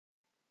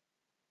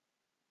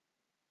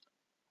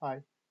Hi,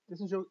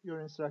 this is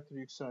your instructor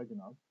Yüksel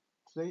Günal.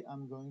 Today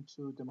I'm going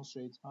to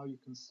demonstrate how you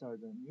can start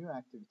a new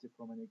activity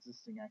from an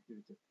existing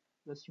activity.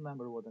 Let's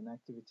remember what an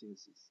activity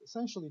is. It's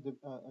essentially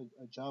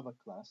a Java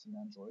class in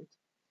Android,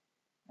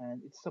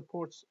 and it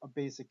supports a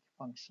basic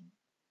function.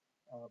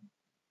 Um,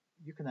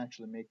 you can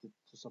actually make it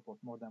to support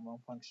more than one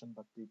function,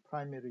 but the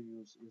primary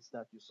use is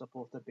that you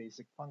support a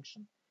basic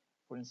function.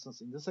 For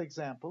instance, in this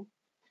example,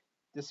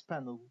 this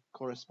panel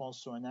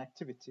corresponds to an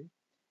activity,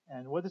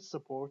 and what it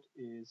supports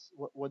is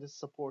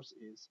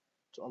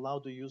to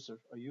allow a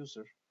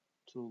user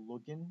to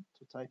log in,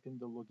 to type in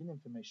the login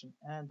information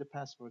and the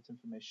password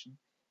information,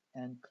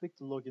 and click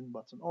the login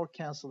button or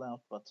cancel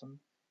out button.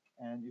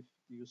 And if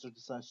the user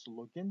decides to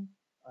log in,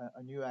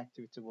 a new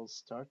activity will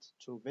start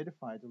to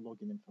verify the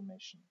login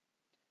information.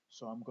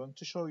 So I'm going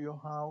to show you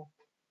how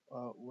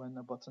when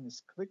a button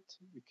is clicked,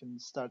 we can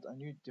start a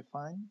new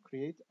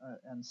create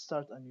and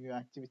start a new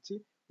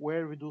activity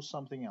where we do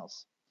something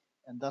else.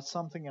 And that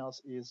something else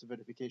is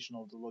verification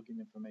of the login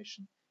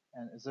information.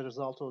 And as a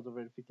result of the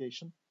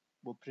verification,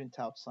 we'll print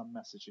out some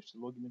message. If the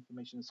login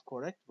information is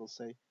correct, we'll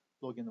say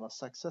login was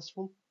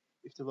successful.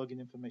 If the login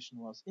information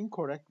was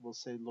incorrect, we'll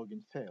say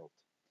login failed.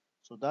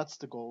 So that's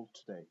the goal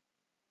today.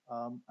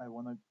 I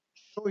want to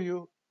show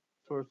you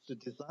first the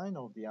design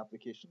of the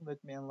application.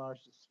 Let me enlarge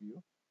this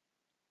view.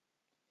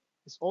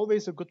 It's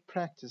always a good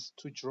practice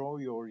to draw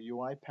your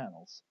UI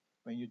panels.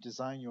 When you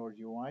design your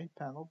UI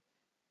panel,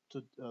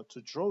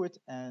 to draw it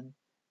and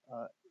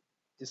uh,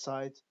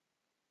 decide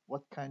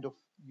what kind of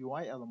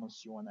UI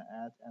elements you want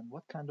to add and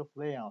what kind of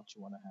layout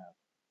you want to have.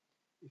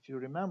 If you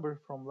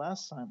remember from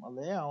last time, a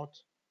layout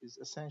is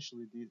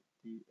essentially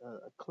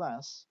a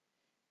class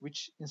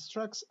which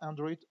instructs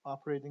Android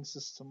operating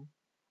system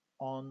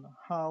on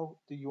how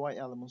the UI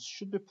elements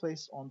should be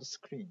placed on the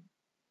screen.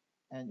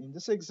 And in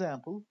this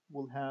example,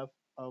 we'll have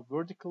a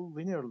vertical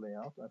linear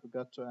layout. I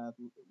forgot to add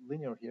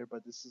linear here,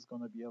 but this is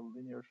going to be a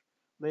linear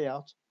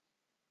layout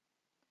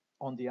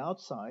on the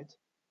outside.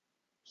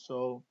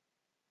 So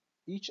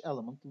each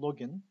element,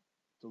 login,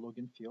 the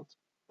login field,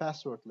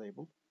 password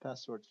label,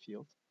 password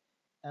field,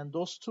 and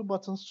those two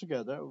buttons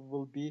together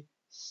will be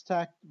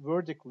stacked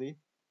vertically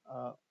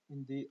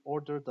in the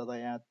order that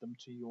I add them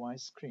to UI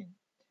screen.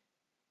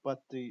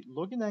 But the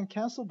login and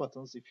cancel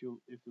buttons, if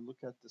you look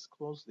at this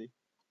closely,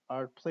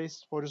 are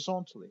placed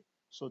horizontally.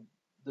 So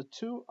the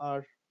two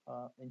are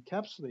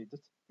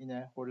encapsulated in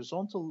a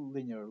horizontal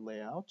linear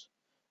layout.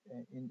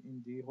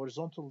 In the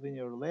horizontal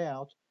linear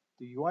layout,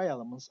 the UI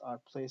elements are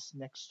placed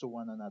next to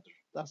one another.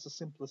 That's the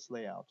simplest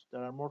layout.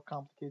 There are more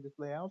complicated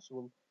layouts.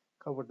 We'll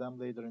cover them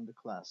later in the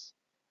class.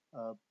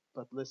 Uh,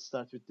 but let's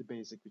start with the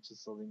basic, which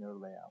is the linear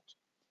layout.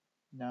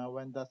 Now,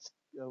 when that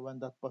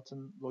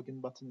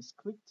login button is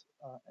clicked,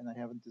 and I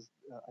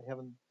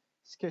haven't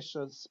sketched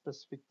a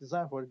specific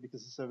design for it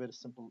because it's a very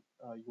simple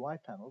UI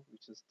panel,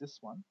 which is this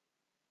one.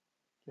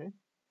 Okay,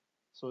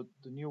 so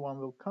the new one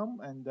will come,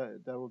 and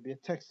there will be a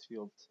text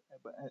field.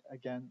 But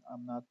again,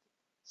 I'm not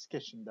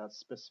sketching that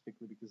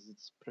specifically because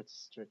it's pretty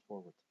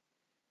straightforward.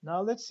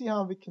 Now let's see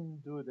how we can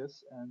do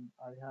this, and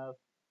I have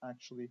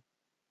actually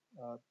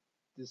uh,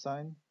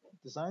 designed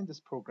designed this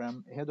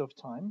program ahead of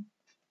time.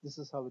 This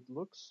is how it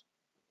looks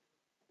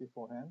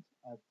beforehand.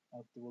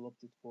 I've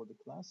developed it for the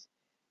class.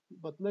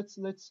 But let's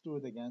do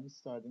it again,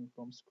 starting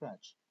from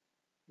scratch.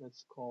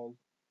 Let's call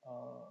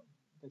uh,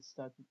 let's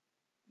start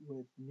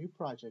with new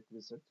project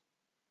wizard.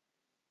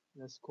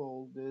 Let's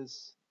call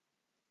this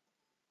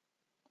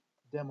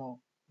demo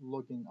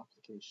login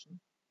application.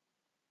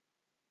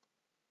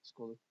 Let's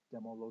call it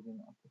demo login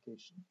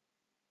application.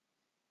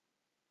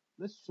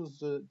 Let's choose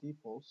the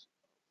defaults,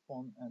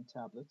 phone and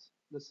tablet.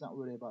 Let's not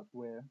worry about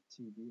Wear,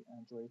 TV,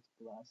 Android,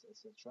 glass,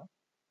 etc.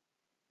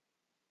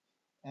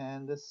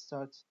 And let's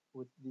start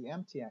with the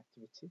empty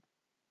activity.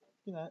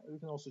 We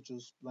can also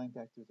choose blank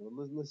activity.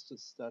 Let's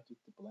just start with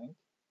the blank,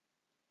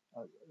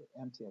 uh,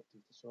 empty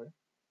activity, sorry.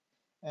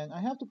 And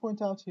I have to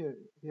point out here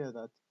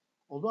that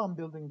although I'm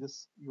building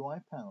this UI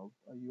panel,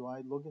 a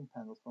UI login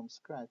panel from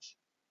scratch,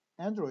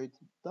 Android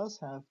does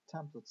have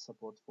template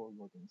support for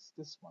logins,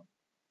 this one.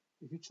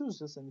 If you choose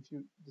this and if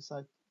you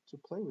decide to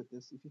play with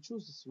this, if you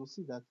choose this, you'll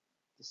see that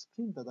the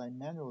screen that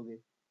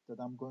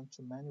I'm going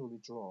to manually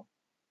draw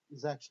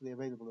is actually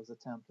available as a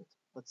template.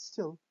 But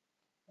still,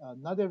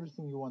 not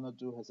everything you want to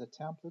do has a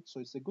template, so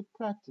it's a good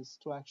practice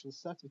to actually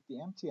start with the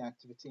empty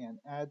activity and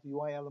add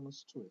UI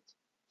elements to it.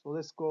 So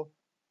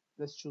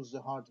let's choose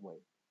the hard way.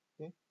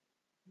 Okay,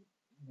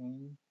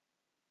 main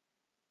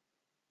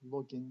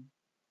login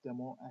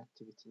demo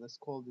activity. Let's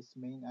call this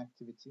main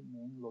activity,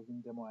 main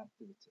login demo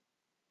activity.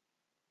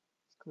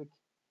 Let's click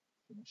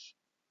finish.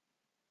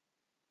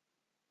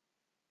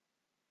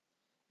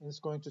 And it's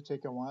going to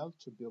take a while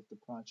to build the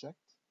project,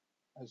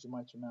 as you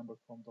might remember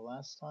from the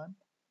last time.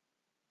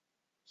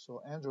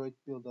 So Android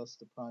build us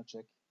the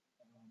project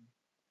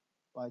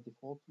by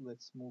default.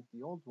 Let's move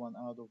the old one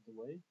out of the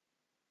way.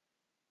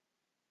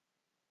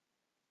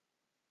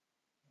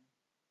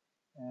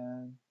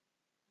 And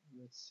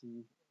let's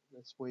see,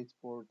 let's wait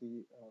for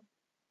the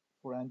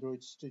for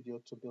Android Studio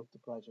to build the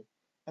project.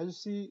 As you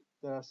see,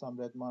 there are some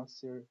red marks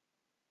here.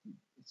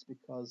 It's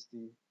because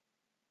the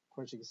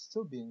project is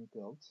still being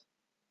built.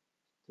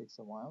 It takes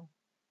a while.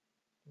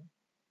 Okay.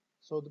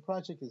 So the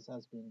project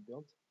has been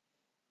built.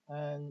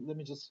 And let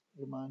me just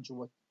remind you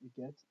what you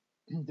get.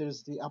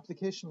 There's the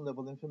application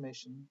level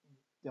information,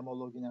 demo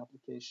login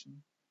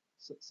application,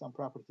 so some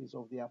properties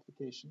of the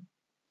application.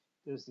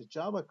 There's the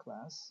Java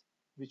class,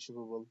 which we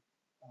will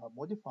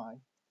modify.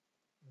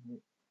 Let me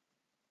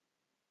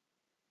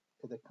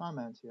put a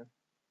comment here.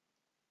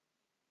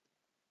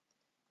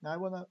 Now I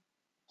want to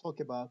talk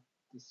about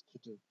this to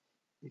do.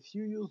 If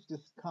you use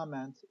this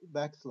comment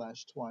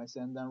backslash twice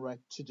and then write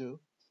to do,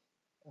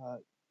 uh,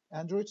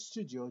 Android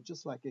Studio,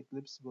 just like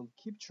Eclipse, will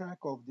keep track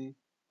of the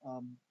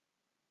um,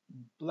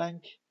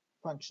 blank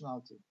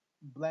functionality.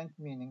 Blank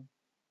meaning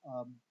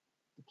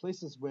the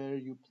places where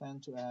you plan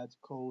to add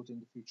code in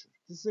the future.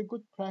 This is a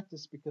good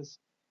practice because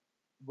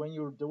when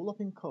you're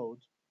developing code,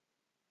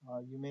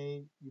 you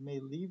may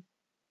leave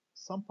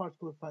some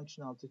particular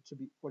functionality to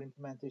be for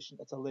implementation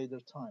at a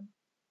later time,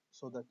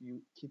 so that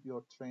you keep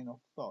your train of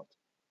thought.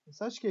 In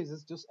such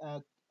cases, just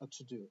add a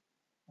to do,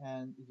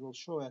 and it will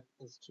show it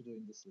as to do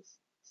in this list.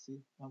 See,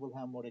 and we'll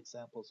have more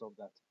examples of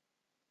that.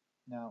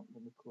 Now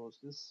let me close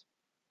this,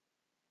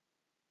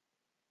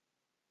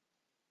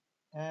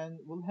 and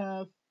we'll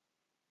have,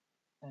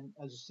 and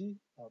as you see,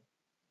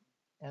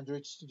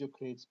 Android Studio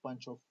creates a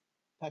bunch of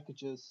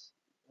packages,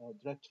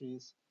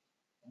 directories,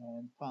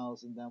 and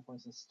files in them. For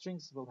instance,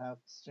 strings will have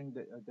string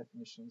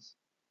definitions,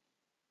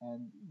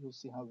 and you'll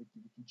see how we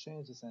can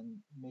change this and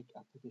make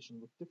application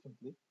look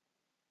differently.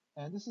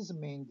 And this is the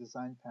main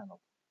design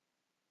panel.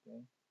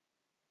 Okay,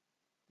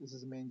 this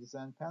is the main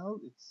design panel.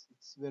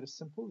 It's very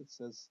simple. It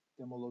says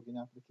demo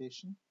login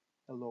application,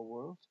 hello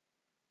world.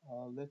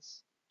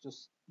 Let's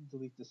just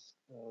delete this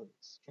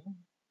string.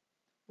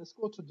 Let's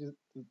go to the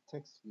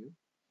text view.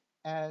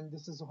 And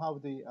this is how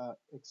the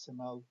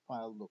XML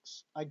file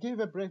looks. I gave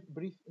a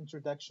brief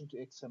introduction to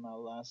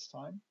XML last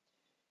time.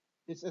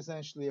 It's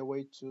essentially a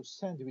way to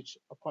sandwich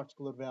a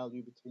particular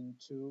value between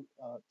two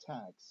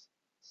tags,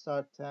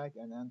 start tag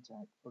and end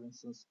tag. For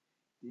instance,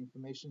 the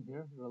information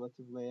here,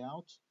 relative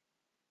layout.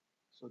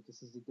 So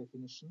this is the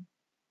definition,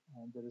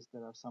 and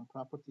there are some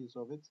properties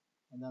of it,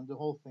 and then the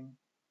whole thing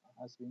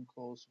has been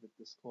closed with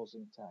this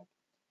closing tag.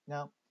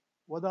 Now,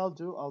 what I'll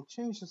do, I'll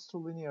change this to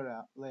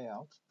linear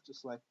layout,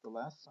 just like the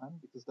last time,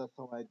 because that's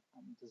how I'm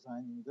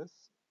designing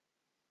this.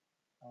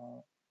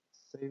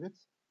 Save it.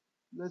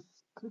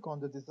 Let's click on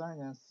the design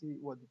and see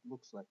what it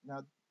looks like.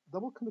 Now,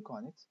 double click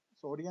on it.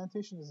 So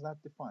orientation is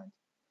not defined.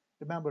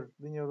 Remember,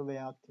 linear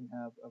layout can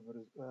have a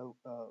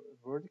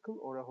vertical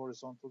or a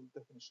horizontal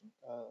definition,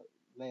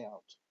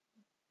 layout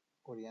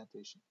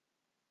orientation.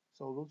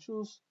 So we'll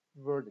choose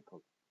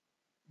vertical.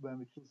 When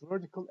we choose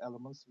vertical,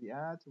 elements we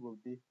add will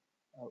be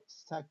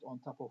stacked on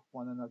top of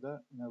one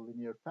another in a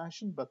linear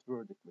fashion, but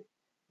vertically.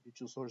 If you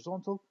choose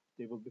horizontal,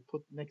 they will be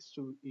put next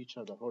to each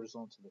other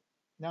horizontally.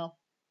 Now,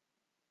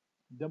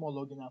 demo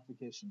login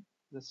application.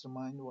 Let's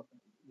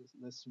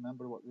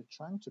remember what we're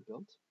trying to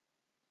build.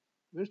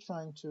 We're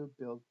trying to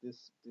build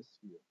this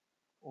view,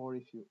 or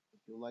if you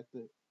like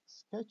the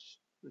sketch,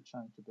 we're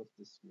trying to build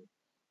this view.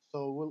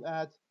 So we'll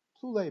add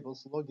two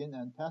labels, login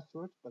and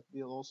password, but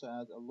we'll also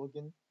add a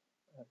login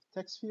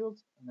text field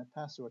and a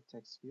password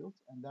text field,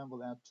 and then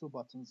we'll add two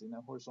buttons in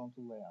a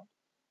horizontal layout.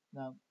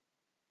 Now,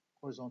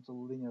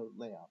 horizontal linear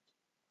layout.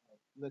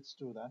 Let's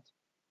do that.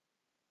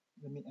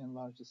 Let me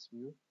enlarge this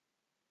view.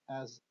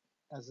 As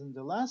in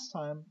the last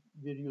time,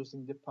 we're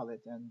using the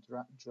palette and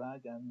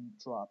drag and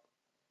drop.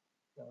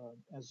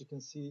 As you can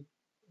see,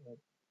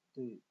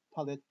 the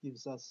palette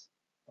gives us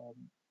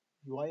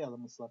UI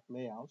elements like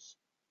layouts,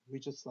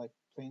 widgets like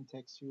plain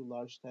text view,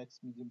 large text,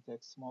 medium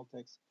text, small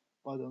text,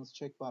 buttons,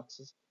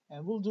 checkboxes,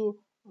 and we'll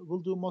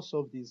do most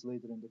of these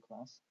later in the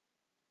class.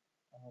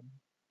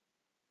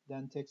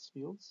 Then text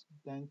fields,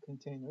 then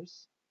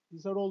containers.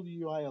 These are all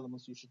UI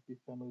elements you should be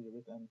familiar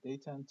with, and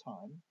date and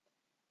time.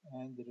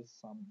 And there is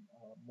some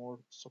more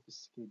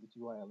sophisticated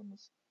UI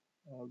elements.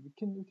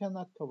 We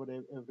cannot cover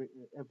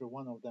every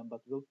one of them,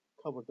 but we'll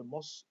cover the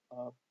most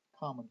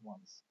common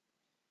ones.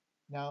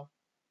 Now,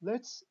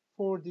 let's,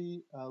 for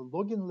the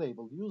login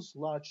label, use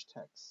large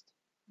text.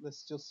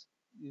 Let's just,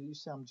 you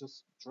see I'm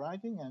just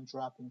dragging and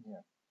dropping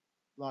here,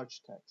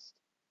 large text.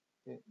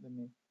 Okay, let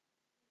me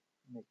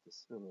make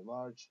this really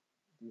large,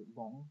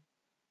 long,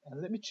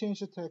 and let me change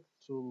the text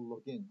to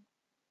login.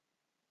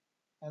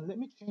 And let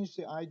me change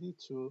the ID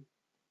to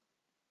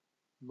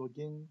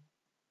login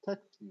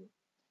text view.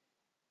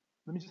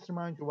 Let me just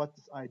remind you what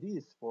this ID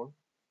is for.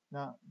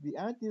 Now, we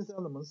add these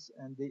elements,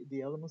 and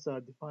the elements are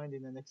defined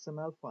in an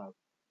XML file.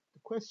 The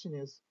question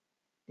is,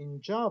 in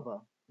Java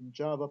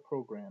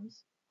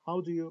programs,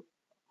 how do you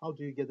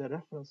get a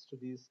reference to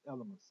these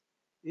elements?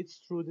 It's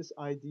through this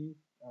ID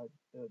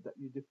that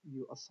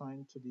you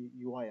assign to the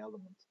UI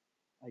element.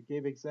 I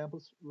gave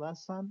examples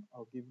last time.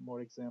 I'll give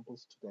more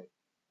examples today.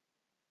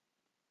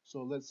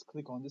 So let's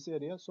click on this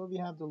area. So we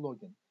have the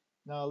login.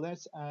 Now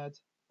let's add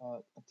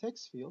a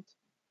text field.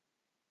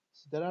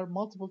 So there are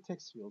multiple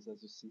text fields,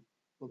 as you see.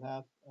 We'll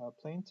have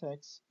plain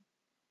text,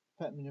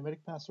 numeric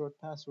password,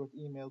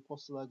 email,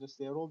 postal address,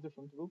 they are all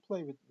different. We'll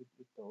play with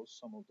those,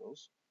 some of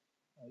those.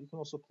 You can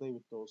also play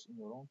with those in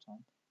your own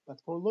time.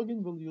 But for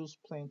login, we'll use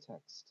plain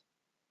text.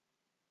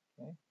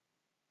 Okay.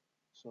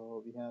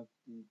 So we have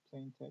the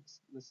plain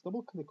text. Let's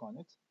double click on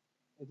it.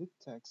 Edit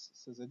text. It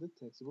says edit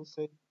text. It will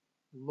say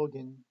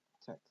login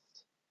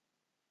text.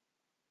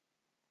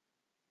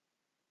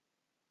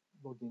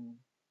 Login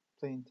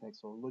plain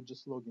text or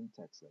just login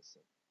text, let's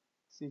say.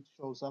 See, it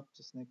shows up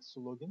just next to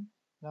login.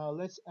 Now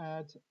let's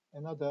add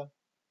another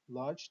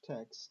large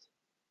text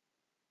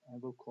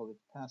and we'll call it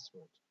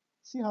password.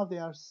 See how they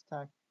are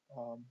stacked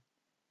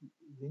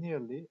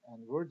linearly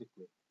and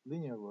vertically,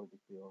 linear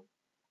vertically, or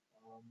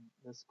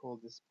let's call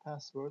this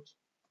password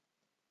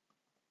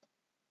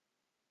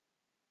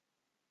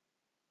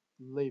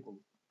label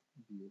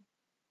view.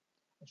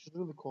 I should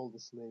really call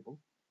this label.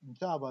 In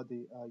Java,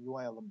 the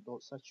UI element,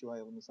 such UI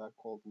elements are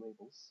called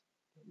labels.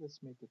 Let's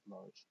make it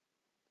large.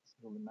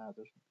 Doesn't really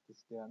matter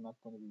because they are not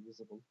going to be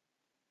visible.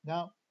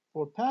 Now,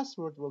 for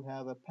password, we'll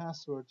have a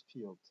password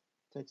field,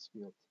 text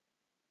field.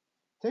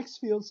 Text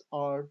fields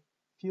are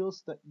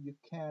fields that you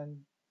can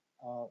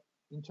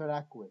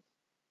interact with.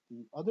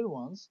 The other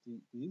ones,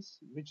 these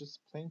widgets,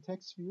 plain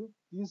text view,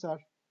 these are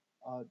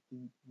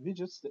the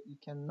widgets that you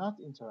cannot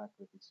interact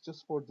with. It's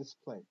just for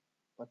display.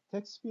 But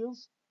text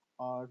fields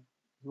are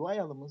UI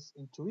elements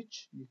into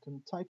which you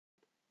can type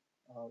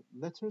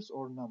letters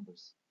or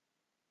numbers.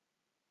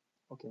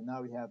 Okay,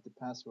 now we have the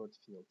password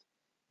field.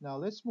 Now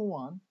let's move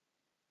on.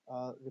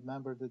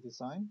 Remember the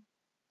design.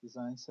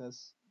 Design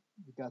says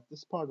we got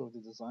this part of the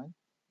design.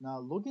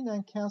 Now login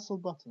and cancel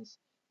buttons.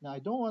 Now I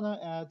don't want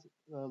to add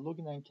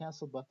login and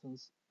cancel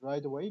buttons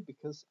right away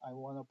because I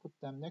want to put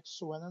them next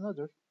to one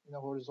another in a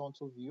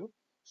horizontal view.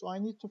 So I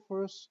need to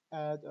first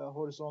add a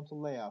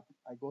horizontal layout.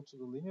 I go to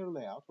the linear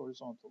layout,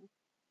 horizontal.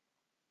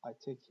 I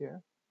take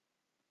here.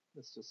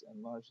 Let's just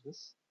enlarge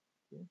this.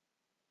 Okay.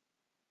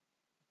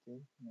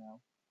 Okay.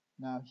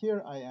 Now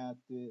here I add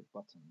the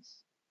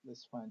buttons.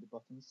 Let's find the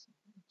buttons.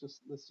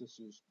 Let's just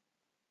use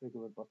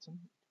regular button.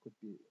 It could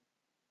be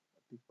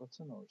a big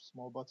button or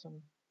small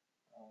button,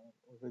 or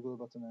regular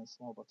button and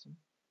small button.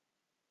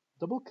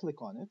 Double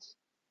click on it.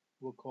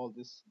 We'll call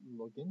this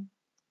login.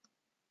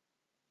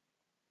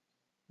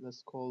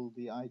 Let's call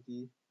the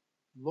ID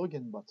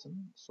login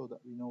button so that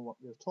we know what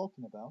we're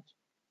talking about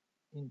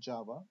in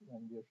Java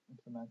when we're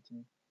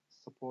implementing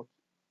support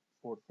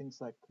for things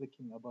like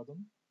clicking a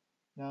button.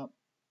 Now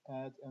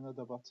add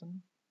another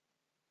button.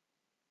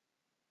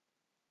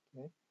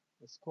 Okay,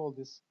 let's call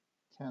this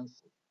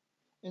cancel.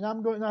 And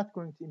I'm not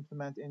going to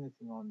implement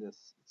anything on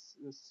this.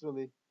 It's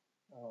really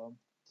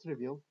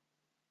trivial.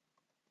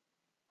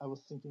 I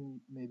was thinking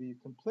maybe you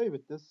can play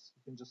with this.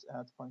 You can just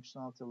add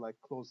functionality like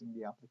closing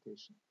the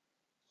application.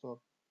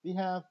 So we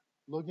have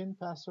login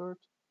password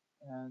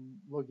and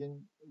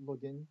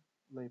login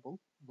label,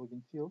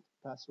 login field,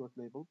 password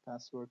label,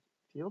 password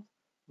field,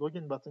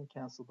 login button,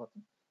 cancel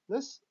button.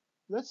 Let's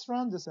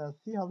run this and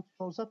see how it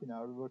shows up in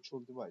our virtual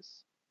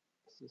device.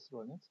 Let's just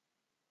run it.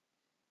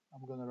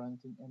 I'm gonna run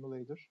it in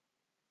emulator.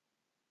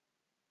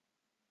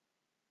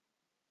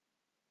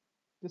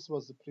 This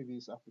was the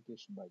previous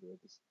application, by the way.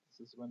 This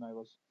is when I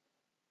was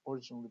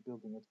originally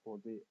building it for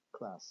the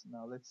class.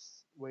 Now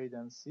let's wait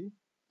and see.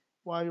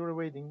 While you're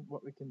waiting,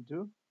 what we can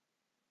do,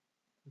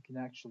 we can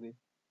actually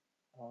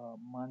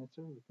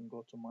monitor. We can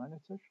go to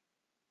monitor.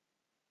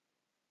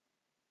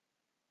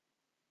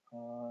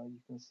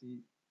 You can see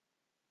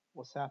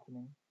what's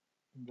happening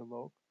in the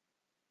log.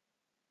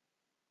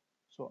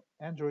 So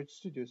Android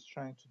Studio is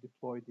trying to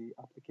deploy the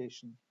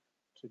application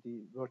to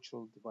the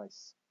virtual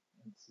device.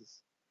 And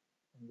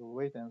we'll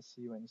wait and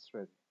see when it's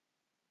ready.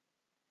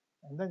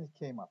 And then it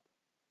came up.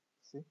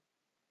 See?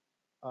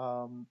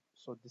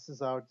 So this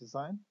is our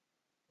design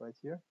right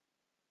here.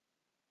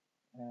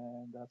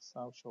 And that's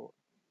how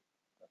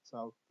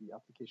the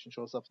application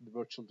shows up in the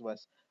virtual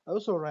device. I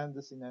also ran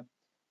this in a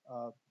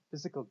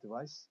physical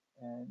device,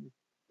 and it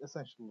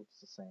essentially looks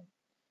the same.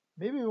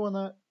 Maybe we want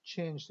to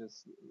change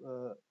this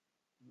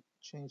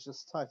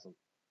title.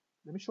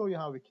 Let me show you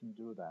how we can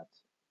do that.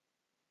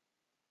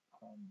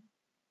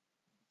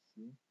 Let's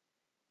see.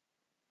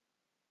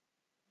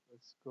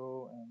 Let's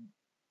go and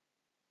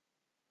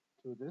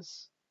do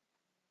this.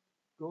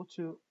 Go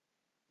to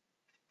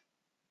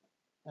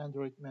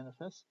Android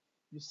manifest.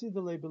 You see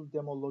the label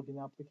demo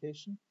login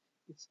application.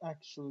 It's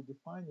actually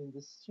defined in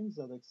the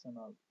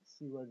strings.xml.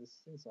 See where the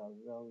strings are,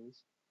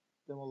 values,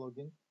 demo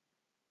login.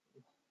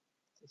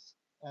 Just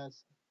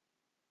as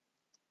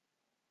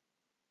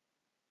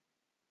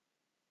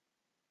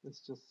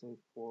let's just say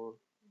for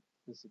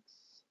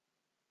physics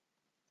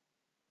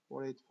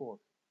 484.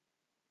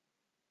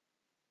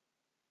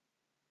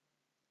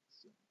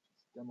 So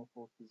demo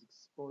for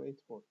physics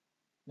 484.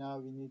 Now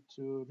we need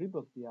to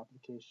rebuild the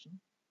application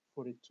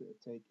for it to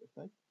take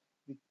effect.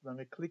 When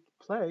we click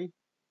play,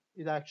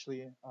 it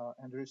actually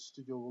Android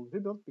Studio will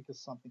rebuild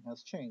because something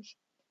has changed,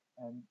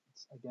 and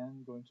it's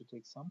again going to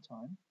take some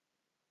time.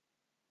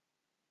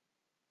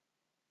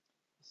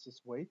 Let's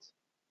just wait.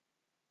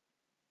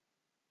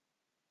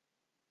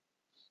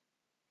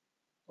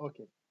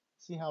 Okay,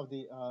 see how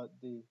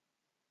the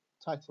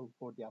title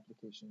for the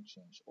application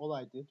changed. All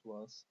I did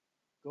was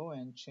go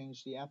and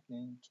change the app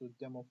name to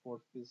Demo for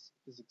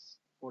Physics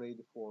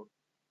 484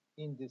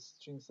 in this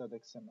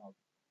strings.xml.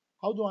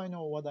 How do I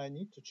know what I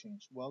need to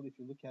change? Well, if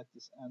you look at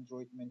this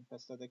Android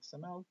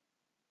manifest.xml,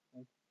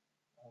 right,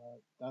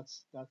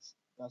 that's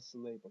the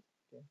label.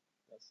 Okay,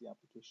 that's the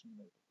application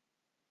label.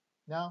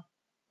 Now,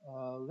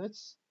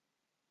 let's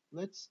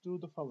do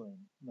the following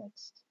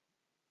next.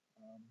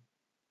 Um,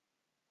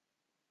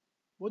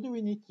 what do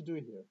we need to do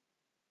here?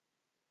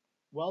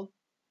 Well,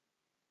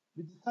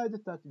 we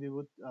decided that we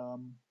would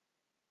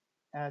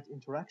add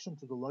interaction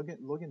to the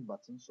login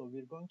button. So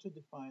we're going to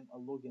define a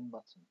login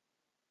button,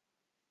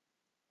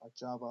 a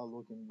Java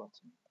login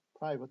button,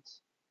 private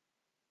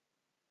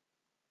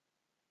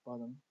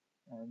button.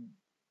 And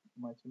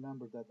you might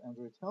remember that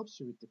Android helps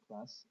you with the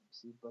class.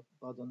 See, but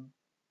button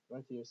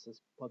right here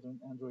says button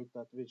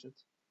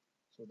Android.widget.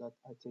 So that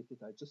I take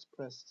it, I just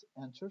pressed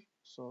enter.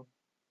 So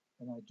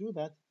when I do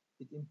that,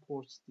 it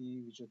imports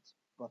the widget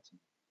button.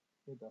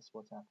 Okay, that's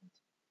what happened.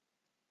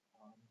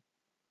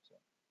 So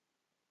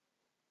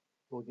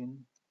login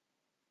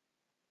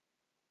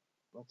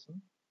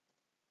button.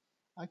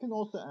 I can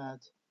also add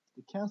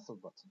the cancel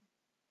button.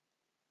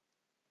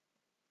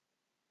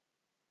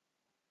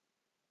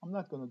 I'm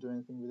not going to do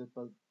anything with it,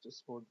 but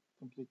just for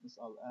completeness,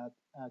 I'll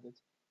add it.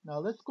 Now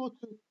let's go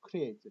to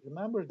create.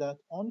 Remember that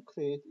on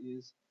create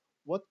is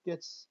what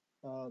gets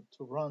to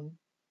run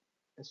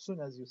as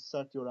soon as you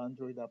start your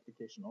Android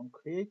application. On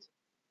create,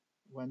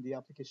 when the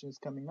application is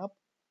coming up,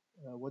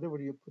 whatever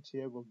you put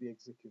here will be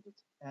executed.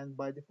 And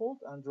by default,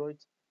 Android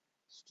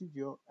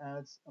Studio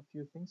adds a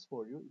few things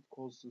for you. It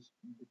calls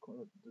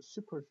the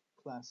super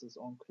classes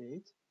on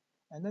create,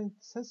 and then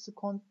it sets the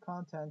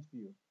content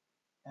view.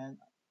 And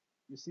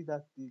you see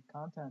that the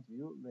content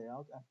view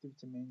layout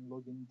activity main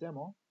login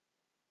demo,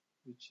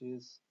 which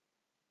is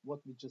what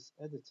we just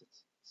edited.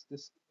 It's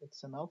this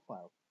XML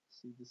file.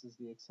 See, this is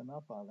the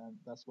XML file, and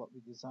that's what we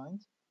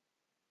designed.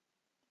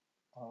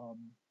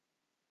 Um,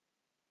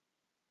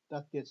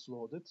 that gets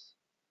loaded.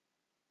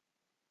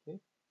 Okay.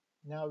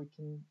 Now we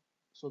can.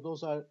 So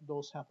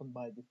those happen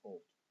by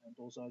default, and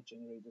those are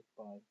generated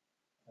by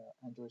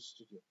Android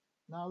Studio.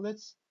 Now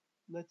let's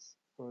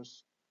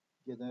first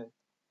get a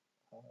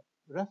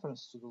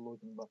reference to the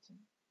login button.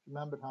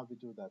 Remember how we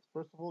do that.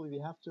 First of all, we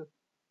have to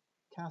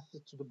cast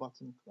it to the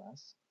button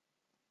class.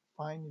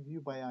 Find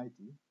view by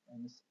ID,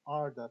 and it's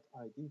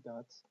r.id.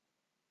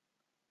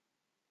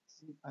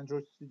 See,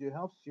 Android Studio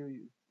helps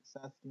you. It's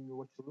asking you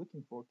what you're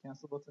looking for.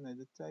 Cancel button,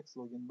 edit text,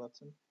 login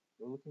button.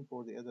 You're looking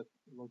for the edit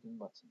login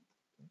button.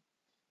 Okay.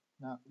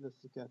 Now let's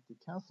look at the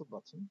cancel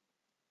button.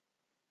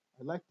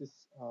 I like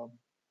this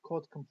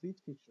code complete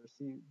feature.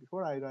 See,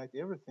 before I write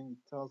everything,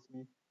 it tells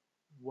me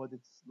what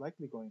it's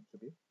likely going to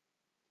be.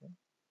 Okay.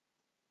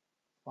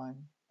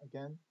 Fine.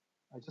 Again,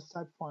 I just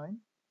type fine.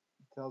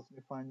 It tells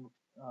me find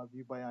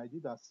view by ID.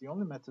 That's the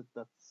only method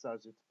that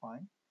starts with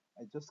find.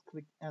 I just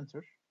click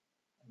enter,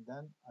 and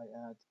then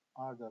I add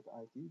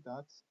r.id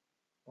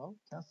well,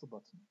 cancel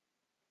button.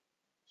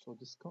 So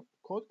this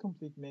code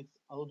complete makes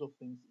a lot of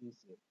things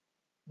easier.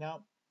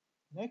 Now,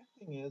 next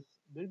thing is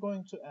we're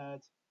going to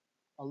add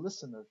a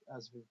listener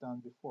as we've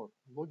done before.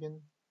 Login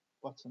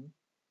button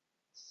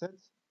set,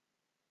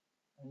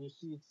 and you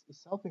see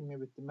it's helping me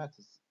with the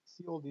methods.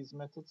 See all these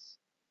methods?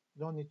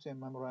 You don't need to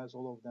memorize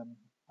all of them.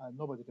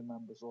 Nobody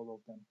remembers all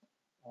of them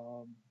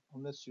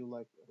unless you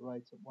like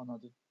write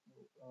 100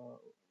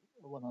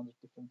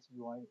 different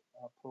UI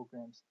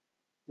programs.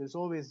 There's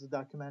always the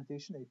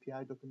documentation,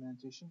 API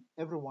documentation.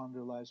 Everyone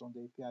relies on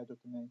the API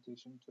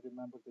documentation to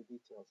remember the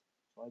details.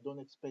 So I don't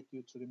expect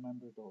you to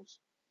remember those.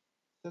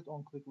 Set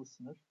on click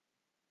listener.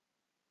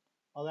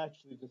 I'll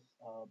actually just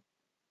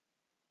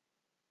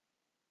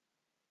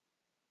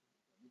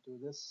do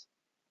this.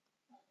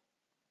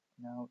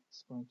 Now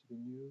it's going to be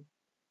new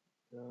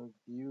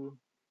view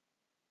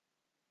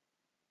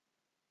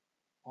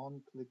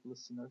on click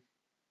listener,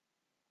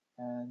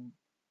 and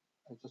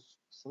I just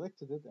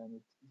selected it, and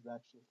it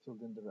actually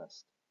filled in the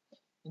rest.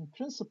 In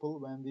principle,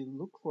 when we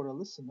look for a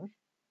listener,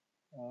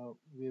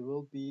 we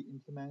will be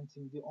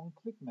implementing the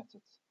onClick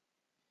method.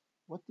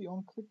 What the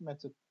onClick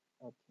method,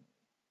 okay,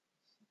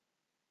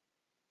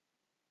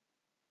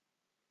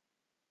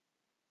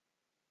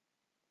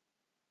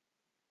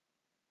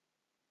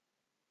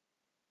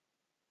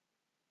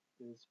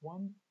 there's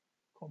one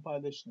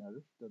compilation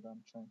error that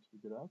I'm trying to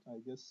figure out.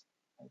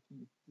 I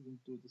think it didn't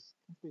do this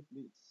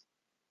completely. It's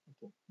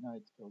okay. Now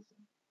it fills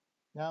in.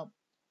 Now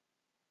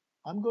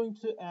I'm going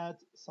to add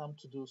some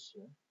to-dos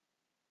here.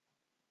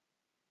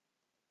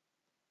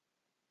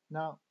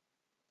 Now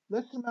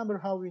let's remember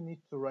how we need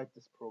to write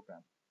this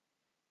program.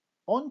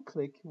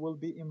 OnClick will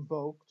be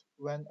invoked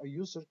when a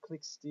user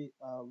clicks the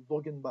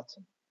login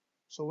button.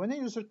 So when a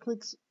user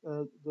clicks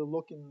the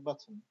login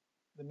button,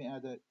 let me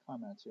add a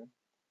comment here.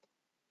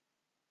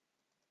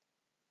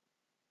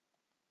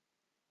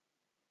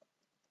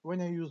 When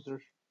a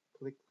user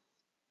clicks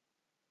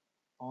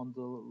on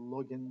the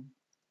login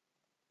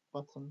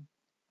button,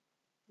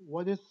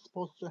 what is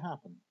supposed to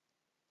happen?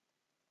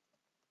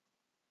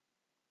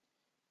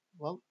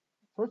 Well,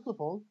 first of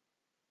all,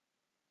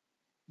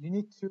 you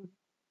need to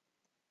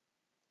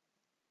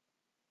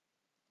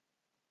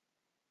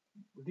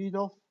read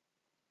off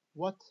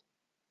what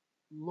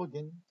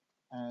login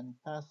and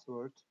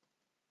password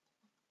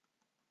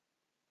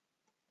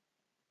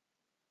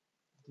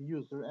the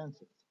user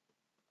entered,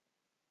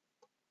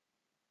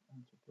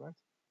 right?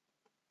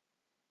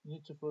 You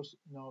need to first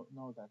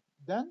know that.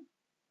 Then,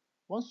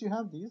 once you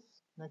have these,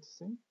 next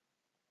thing,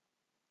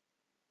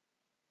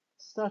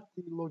 start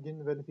the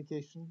login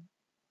verification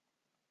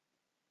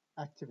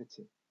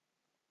activity.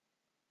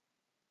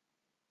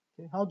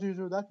 Okay, how do you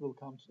do that? We'll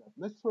come to that.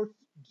 Let's first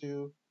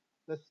do,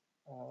 let's,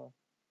 uh,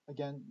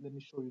 again, let me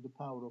show you the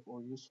power of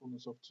or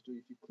usefulness of to do.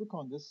 If you click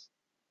on this,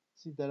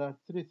 see there are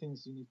three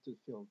things you need to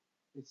fill,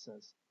 it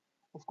says.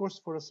 Of course,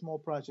 for a small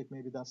project,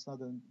 maybe that's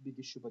not a big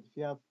issue, but if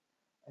you have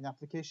an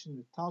application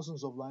with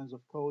thousands of lines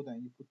of code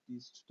and you put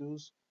these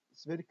to-dos,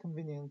 it's very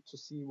convenient to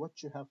see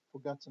what you have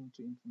forgotten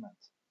to implement.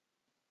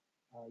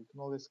 You can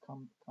always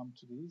come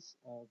to these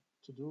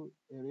to-do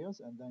areas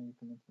and then you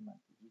can implement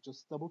it. You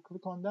just double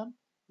click on them,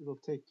 it will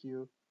take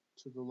you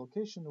to the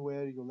location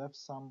where you left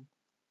some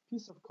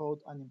piece of code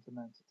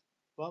unimplemented.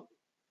 Well,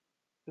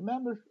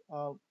 remember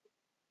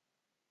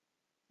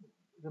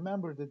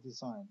remember the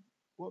design.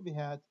 What we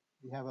have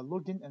a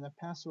login and a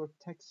password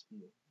text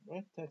view,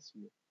 right? Text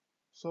view.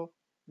 So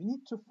we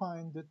need to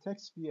find the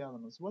text view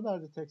elements. What are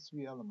the text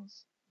view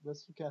elements?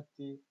 Let's look at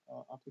the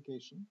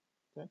application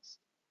text.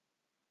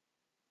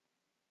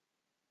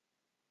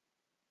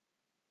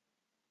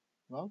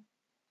 Well,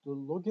 the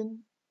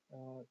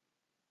uh,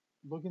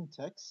 login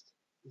text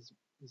is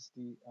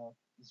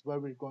is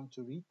where we're going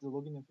to read the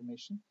login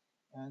information,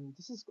 and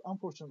this is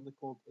unfortunately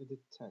called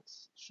edit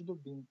text. It should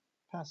have been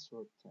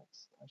password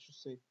text. I should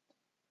say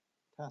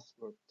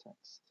password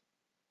text.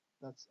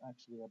 That's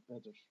actually a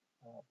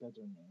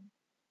better name.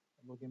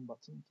 Login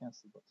button,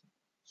 cancel button.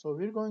 So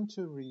we're going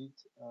to read.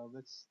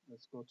 Let's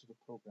go to the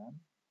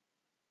program.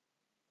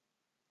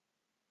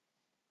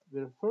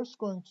 We're first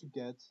going to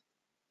get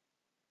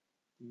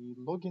the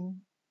login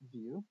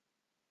view,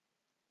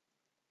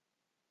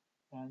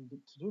 and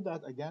to do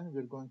that again,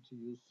 we're going to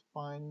use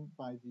find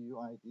by view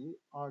ID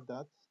r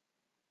dot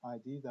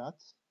id dot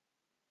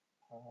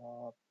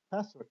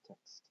password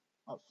text.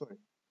 Oh, sorry,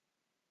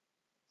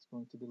 it's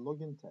going to be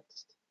login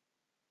text,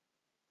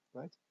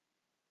 right?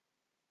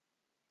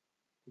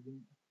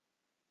 Login.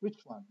 Which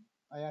one?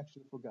 I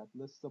actually forgot.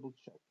 Let's double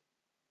check.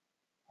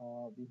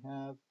 We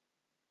have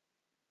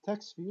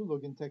text view,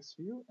 login text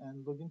view,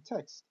 and login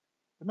text.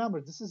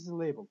 Remember, this is the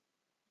label.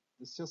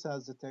 This just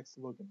has the text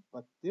login,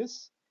 but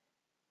this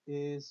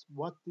is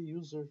what the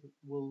user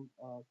will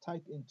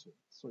type into.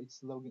 So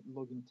it's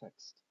login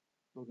text.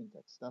 Login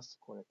text. That's the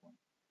correct one.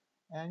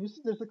 And you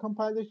see there's a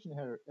compilation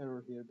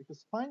error here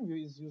because find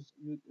view is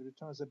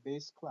returns a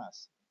base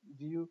class,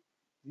 view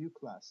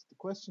class. The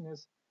question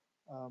is,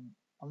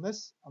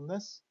 unless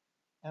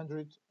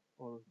Android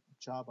or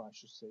Java, I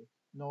should say,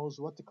 knows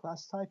what the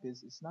class type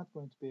is, it's not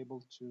going to be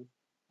able to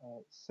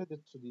set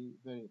it to the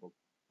variable.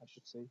 I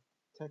should say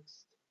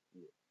text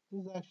view.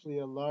 This is actually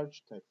a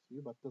large text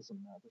view, but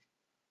doesn't matter.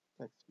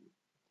 Text view.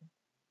 Okay.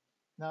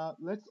 Now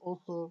let's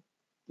also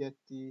get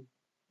the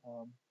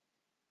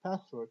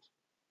password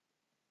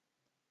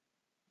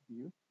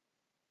view.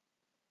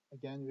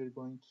 Again, we're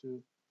going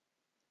to,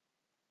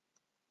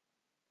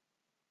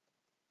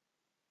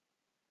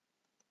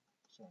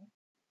 sorry,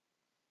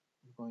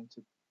 we're going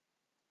to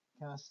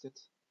cast it,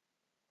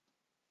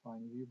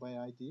 find view by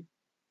ID,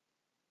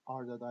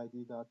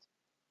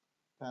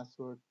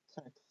 r.id.password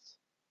text.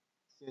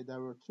 Say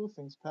there were two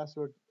things,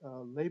 password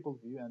label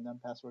view and then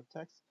password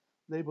text.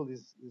 Label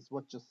is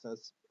what just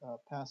says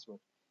password.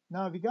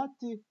 Now we got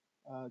the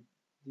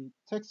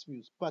text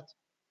views, but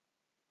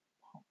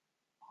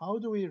how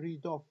do we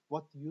read off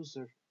what the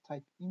user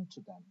type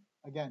into them?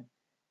 Again,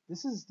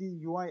 this is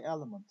the UI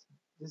element.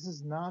 This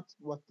is not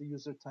what the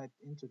user typed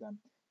into them.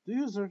 The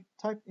user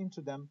typed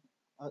into them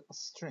a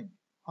string.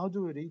 How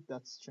do we read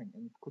that string?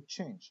 And it could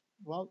change.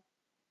 Well,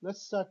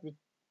 let's start with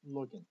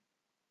login.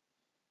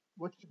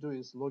 What you do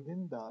is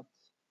login dot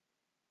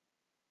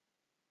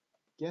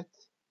get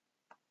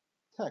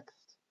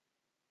text.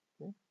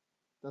 Okay,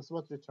 that's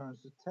what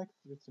returns the text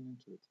written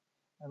into it.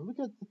 And look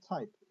at the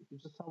type. If you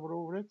just hover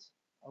over it,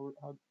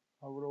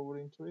 hover over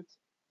into it,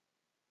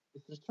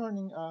 it's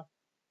returning a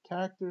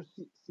character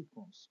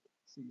sequence.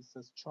 See, it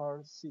says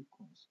char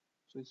sequence.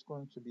 So it's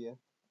going to be a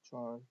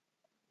char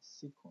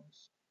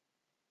sequence.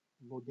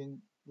 Login,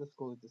 let's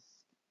call it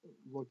this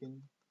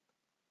login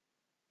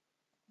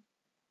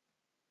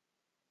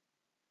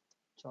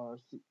char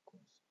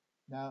sequence.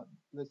 Now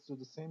let's do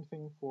the same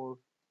thing for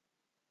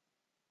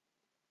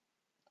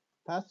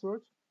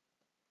password.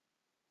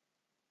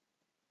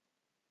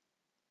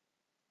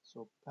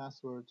 So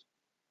password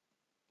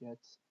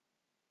gets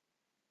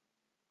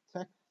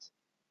text,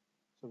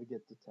 so we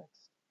get the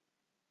text.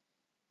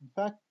 In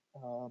fact,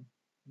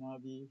 now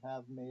we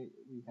have made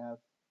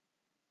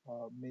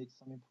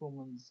some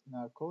improvements in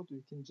our code.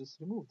 We can just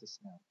remove this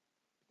now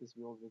because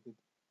we already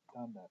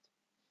done that.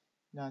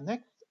 Now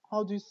next,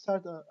 how do you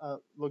start a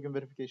login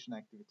verification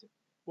activity?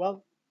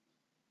 Well,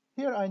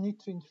 here I need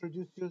to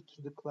introduce you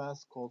to the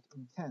class called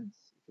intents.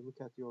 If you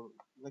look at your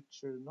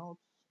lecture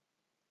notes,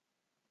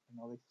 and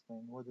I'll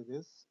explain what it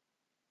is.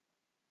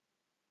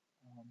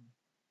 Um,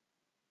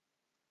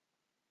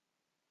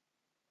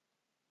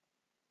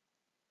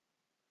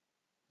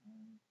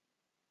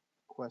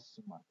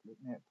 question mark. Let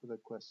me put a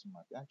question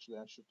mark. Actually,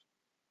 I should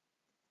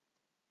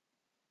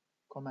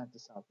comment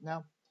this out.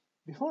 Now,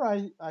 before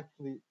I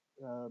actually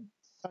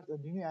start a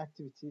new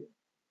activity,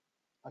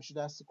 I should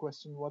ask the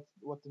question what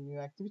the new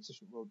activity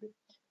will be.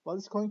 Well,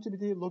 it's going to be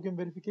the login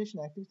verification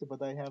activity,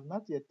 but I have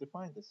not yet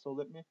defined it. So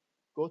let me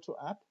go to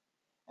app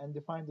and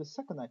define the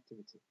second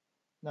activity.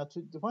 Now,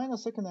 to define a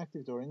second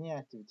activity or any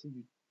activity,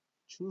 you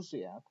choose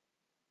the app,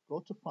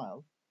 go to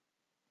file,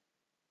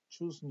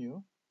 choose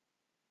new,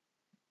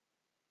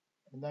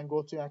 and then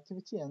go to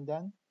activity, and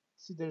then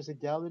see there's a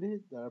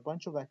gallery. There are a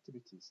bunch of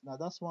activities. Now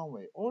that's one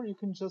way. Or you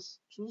can just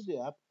choose the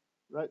app,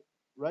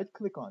 right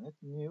click on it,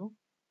 new.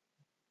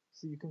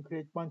 So you can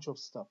create a bunch of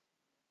stuff.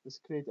 Let's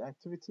create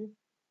activity.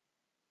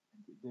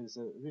 There's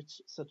a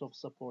rich set of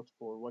support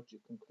for what you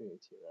can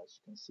create here, as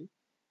you can see.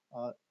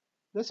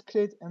 Let's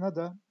create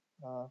another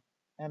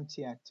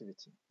empty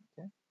activity.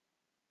 Okay,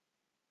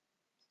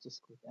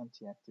 just click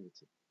empty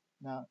activity.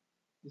 Now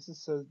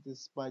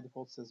this by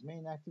default says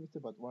main activity,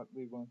 but what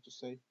we're going to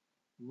say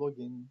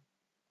login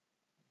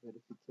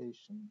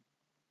verification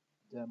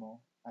demo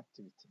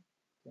activity.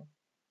 Okay.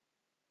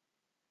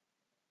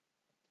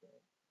 Okay.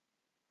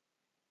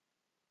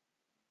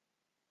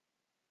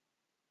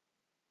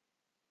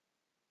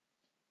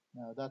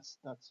 Now that's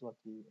what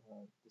we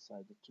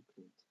decided to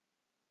create.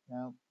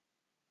 Now,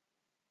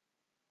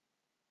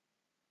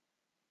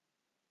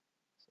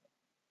 so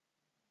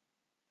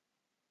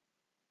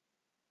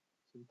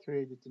we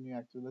created the new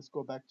activity. Let's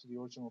go back to the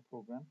original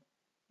program.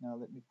 Now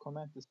let me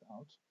comment this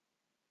out.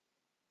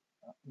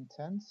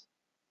 Intent.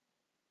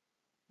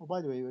 Oh,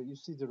 by the way, you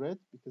see the red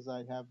because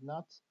I have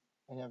not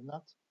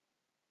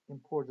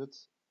imported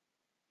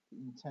the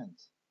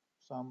intent.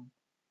 So I'm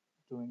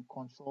doing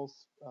control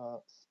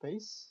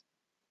space,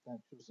 then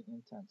choosing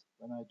intent.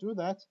 When I do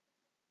that,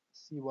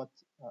 see what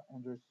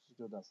Android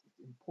Studio does.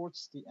 It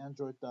imports the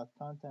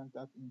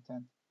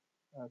android.content.intent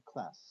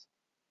class.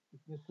 It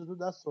needs to do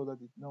that so that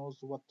it knows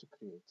what to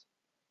create.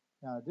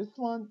 Now this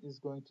one is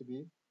going to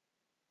be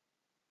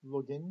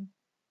login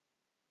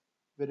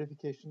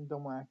verification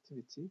demo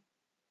activity,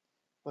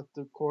 but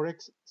the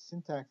correct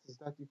syntax is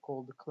that you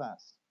call the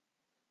class.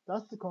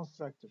 That's the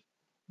constructor.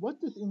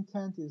 What this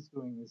intent is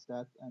doing is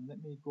that, and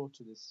let me go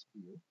to this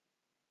view.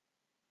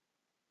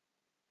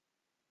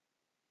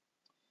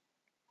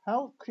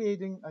 How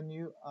creating a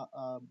new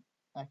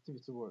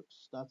activity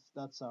works.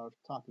 That's our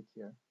topic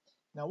here.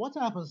 Now what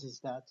happens is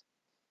that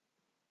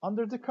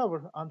under the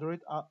cover,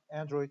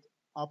 Android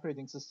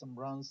operating system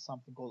runs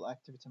something called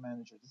Activity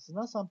Manager. This is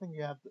not something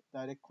you have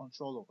direct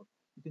control over.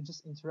 You can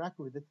just interact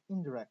with it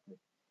indirectly.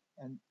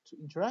 And to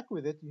interact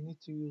with it, you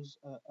need to use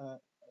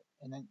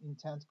an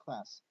intent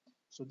class.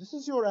 So this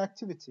is your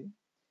activity.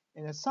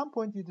 And at some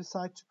point, you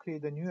decide to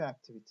create a new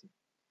activity.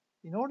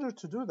 In order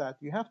to do that,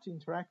 you have to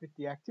interact with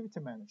the Activity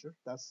Manager.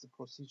 That's the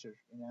procedure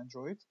in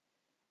Android.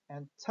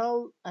 And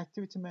tell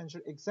Activity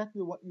Manager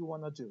exactly what you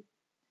want to do.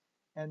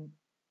 And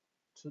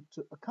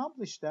to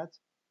accomplish that,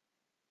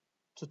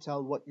 to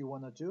tell what you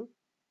want to do,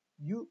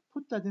 you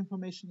put that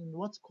information in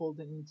what's called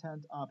an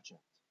intent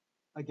object.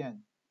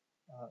 Again,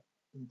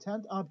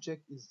 intent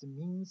object is the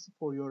means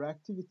for your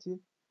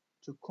activity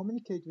to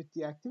communicate with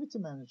the activity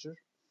manager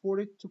for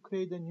it to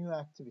create a new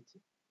activity.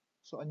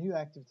 So a new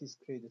activity is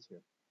created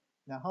here.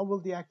 Now, how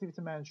will the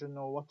activity manager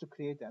know what to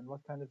create and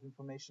what kind of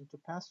information to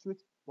pass to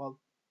it? Well,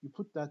 you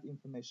put that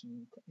information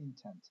in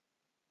intent.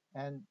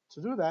 And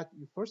to do that,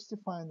 you first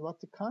define what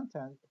the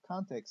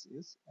context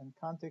is, and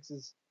context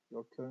is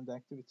your current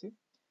activity.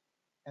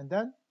 And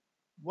then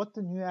what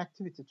the new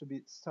activity to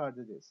be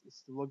started is.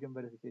 It's the login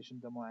verification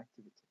demo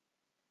activity.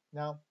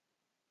 Now,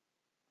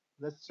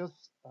 let's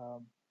just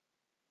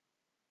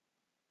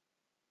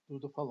do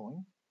the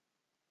following.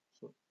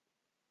 So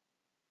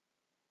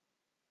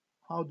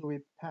how do we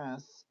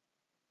pass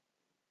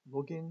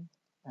login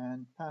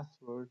and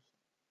password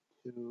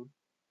to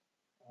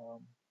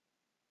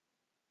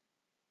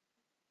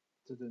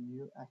the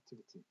new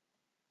activity?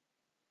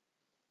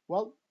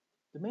 Well,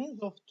 the means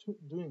of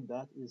doing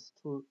that is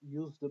to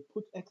use the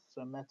put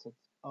extra method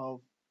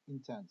of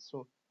intent.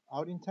 So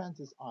our intent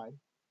is I.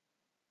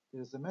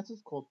 There's a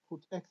method called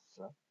put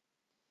extra.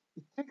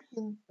 It takes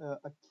in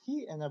a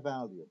key and a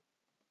value.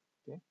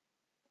 Okay,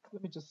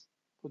 let me just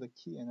put a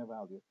key and a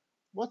value.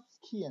 What's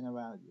key and a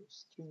value?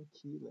 String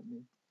key. Let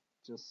me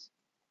just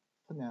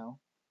for now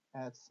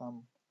add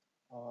some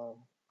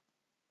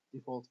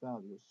default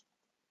values.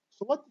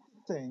 So what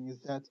it's saying is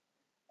that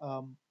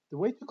the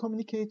way to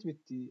communicate with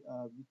the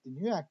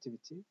new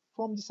activity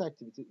from this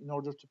activity in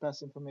order to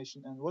pass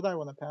information, and what I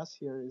want to pass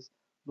here is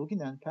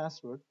login and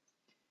password,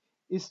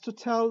 is to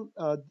tell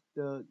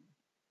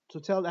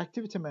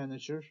activity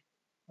manager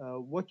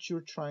what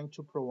you're trying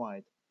to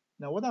provide.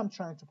 Now, what I'm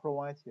trying to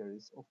provide here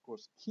is, of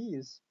course, key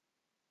is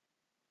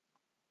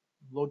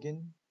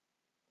login,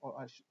 or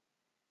I should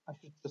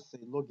just say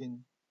login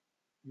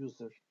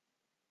user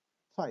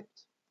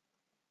typed.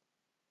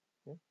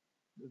 Okay.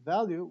 The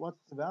value,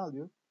 what's the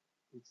value?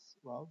 It's,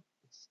 well,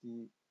 it's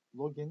the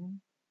login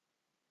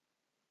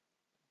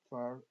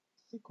char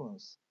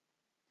sequence.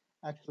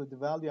 Actually, the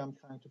value I'm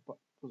trying to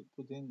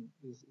put in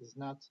is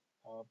not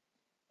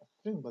a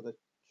string, but a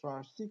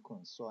char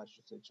sequence. So I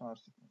should say char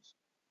sequence.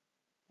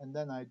 And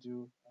then I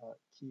do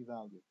key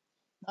value.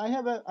 I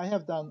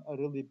have done a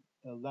really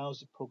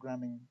lousy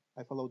programming.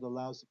 I followed a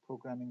lousy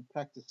programming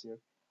practice here.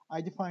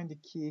 I define the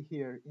key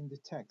here in the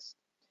text.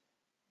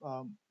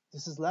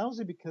 This is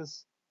lousy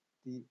because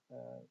the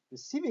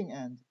receiving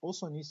end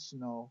also needs to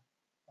know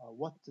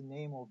what the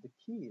name of the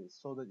key is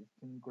so that it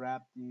can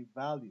grab the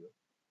value.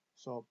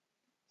 So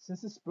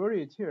since it's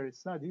buried here,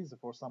 it's not easy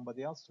for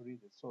somebody else to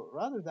read it. So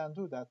rather than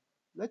do that,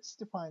 let's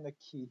define a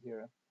key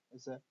here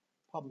as a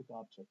public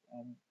object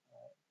and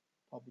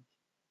public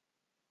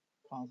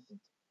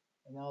constant.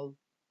 And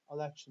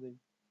I'll actually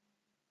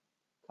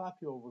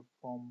copy over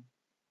from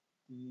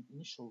the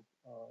initial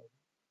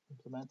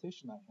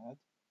implementation I had.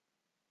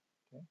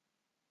 Okay.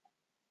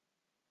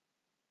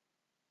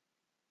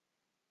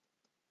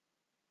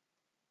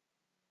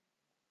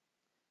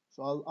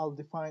 So I'll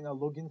define a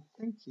login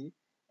string key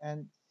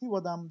and see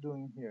what I'm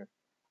doing here.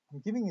 I'm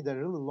giving it a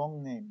really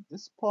long name.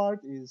 This part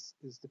is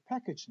the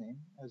package name,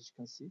 as you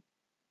can see.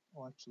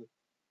 Oh, actually,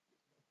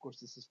 of course,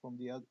 this is from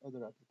the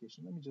other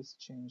application. Let me just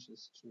change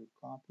this to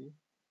copy.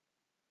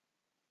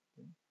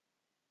 Okay.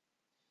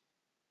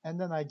 And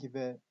then I give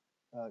a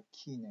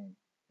key name,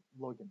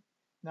 login.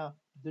 Now,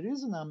 the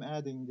reason I'm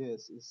adding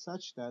this is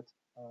such that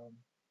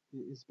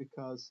is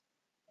because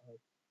uh,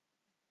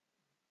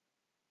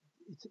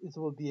 it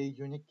will be a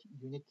unique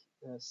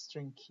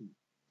string key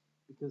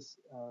because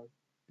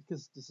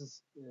this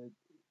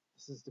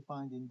is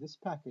defined in this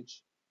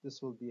package.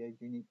 This will be a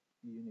unique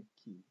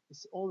key.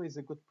 It's always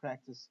a good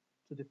practice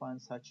to define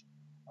such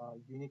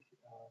unique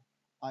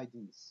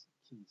IDs,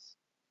 keys.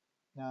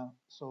 Now,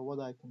 so what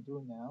I can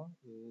do now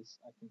is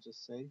I can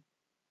just say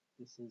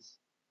this is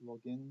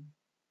login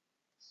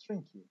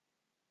string key.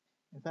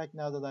 In fact,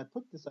 now that I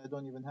put this, I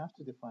don't even have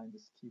to define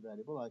this key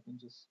variable. I can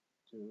just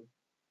do,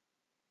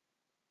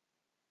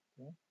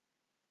 okay,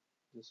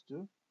 just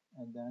do,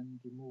 and then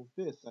remove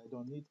this. I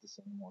don't need this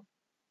anymore.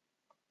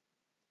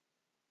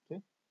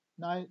 Okay.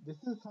 Now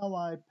this is how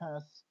I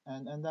pass,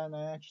 and then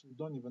I actually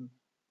don't even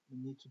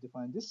need to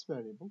define this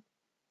variable.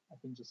 I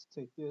can just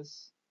take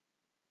this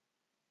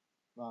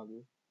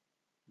value,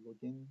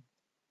 login,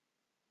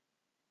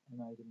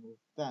 and I remove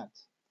that.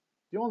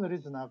 The only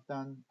reason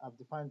I've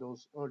defined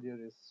those earlier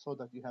is so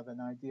that you have an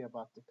idea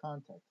about the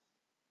context.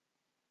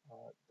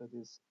 That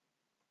is,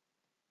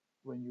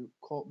 when you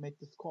make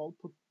this call,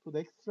 put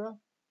extra,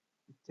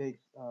 it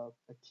takes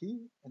a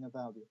key and a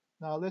value.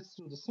 Now let's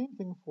do the same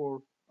thing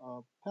for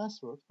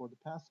password, for the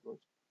password.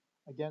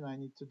 Again, I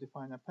need to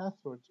define a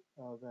password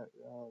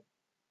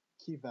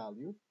key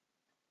value,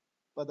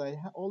 but I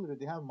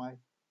already have my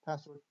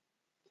password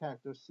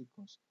character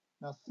sequence.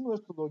 Now, similar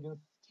to login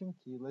string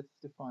key, let's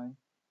define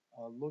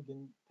a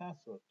login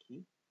password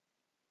key.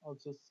 I'll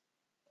just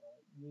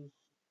use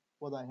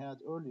what I had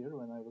earlier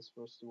when I was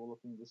first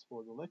developing this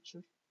for the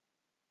lecture.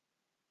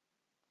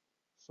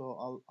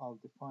 So I'll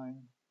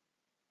define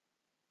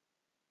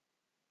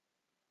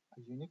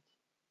a unique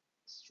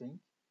string.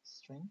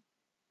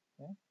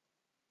 Okay.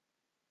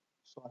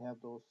 So I have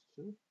those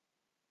two,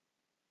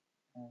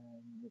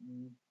 and let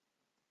me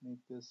make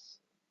this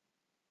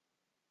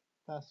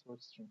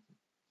password string key.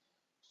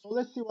 So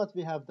let's see what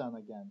we have done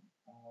again.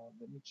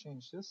 Let me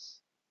change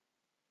this.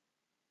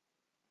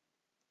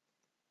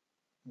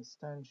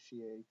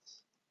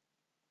 Instantiate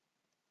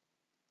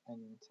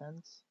an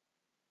intent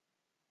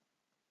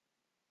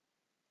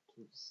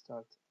to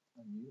start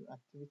a new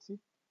activity,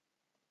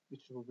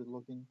 which will be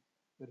login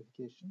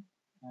verification,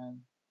 and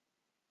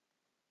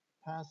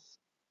pass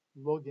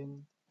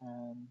login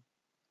and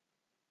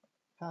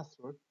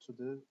password to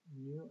the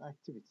new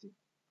activity.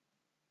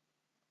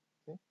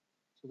 Okay,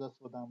 so that's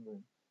what I'm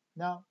doing.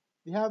 Now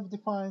we have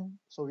defined,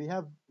 so we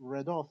have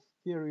read off,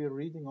 here we are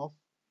reading off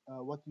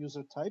what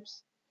user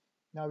types.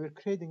 Now we're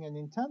creating an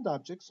intent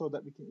object so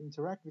that we can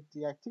interact with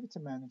the activity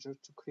manager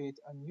to create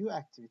a new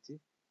activity,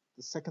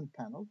 the second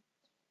panel.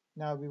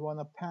 Now we want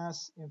to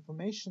pass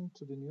information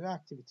to the new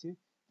activity.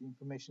 The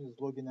information is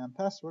login and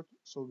password,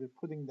 so we're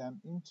putting them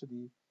into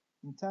the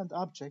intent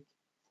object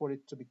for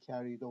it to be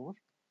carried over.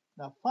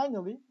 Now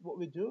finally, what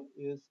we do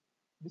is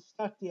we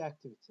start the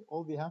activity.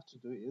 All we have to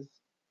do is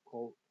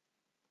call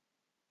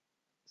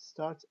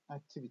start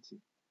activity.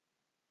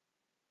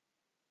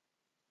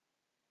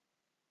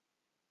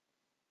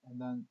 And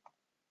then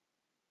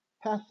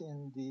pass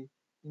in the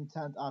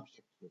intent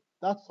object.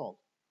 That's all.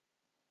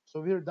 So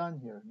we're done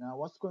here. Now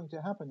what's going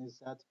to happen is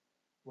that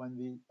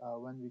when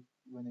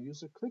a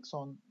user clicks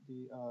on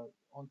the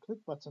on click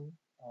button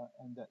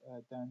and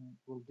then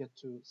we'll get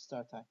to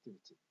start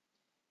activity.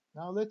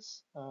 Now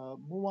let's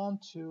move on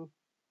to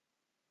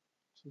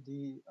to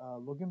the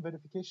login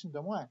verification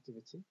demo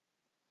activity.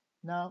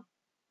 Now,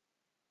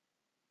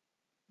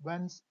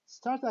 when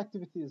start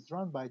activity is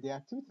run by the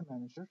activity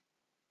manager,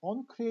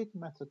 onCreate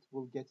method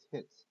will get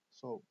hit.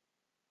 So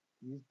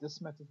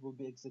this method will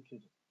be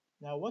executed.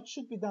 Now, what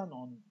should be done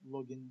on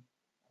um,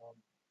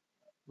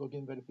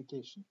 login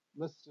verification?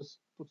 Let's just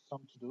put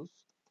some to-dos.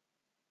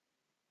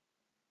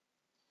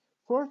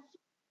 First,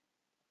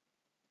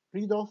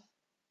 read off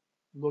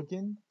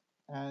login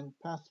and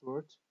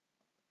password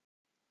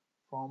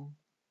from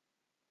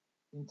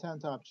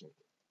intent object.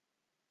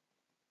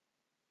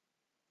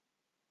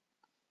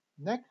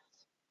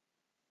 Next,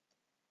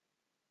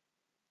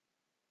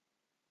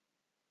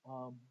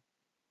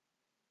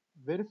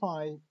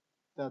 verify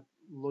that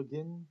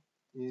login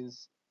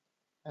is,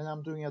 and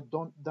I'm doing a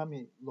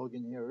dummy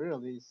login here.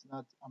 Really, it's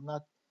not. I'm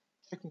not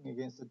checking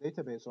against the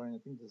database or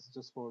anything. This is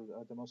just for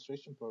a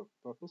demonstration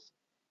purpose.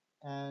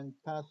 And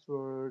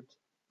password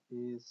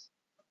is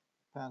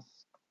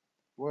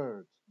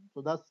password.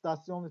 So that's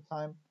the only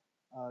time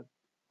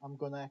I'm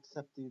gonna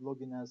accept the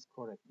login as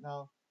correct.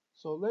 Now,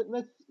 so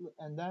let's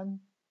and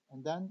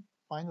then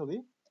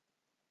finally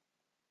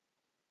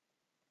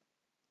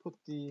put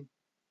the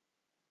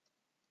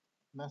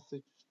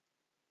message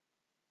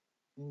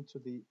into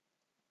the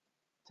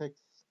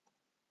text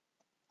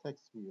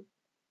view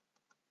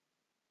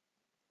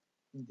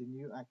in the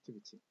new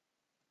activity.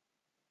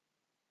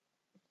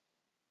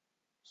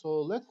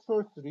 So let's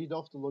first read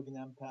off the login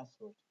and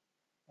password.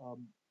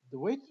 The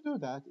way to do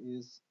that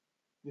is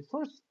we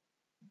first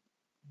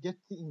get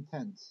the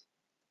intent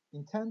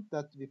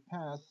that we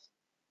pass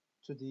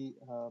to the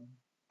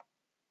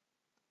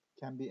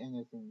can be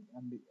anything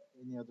and be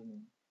any other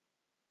name.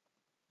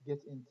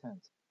 Get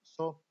intent.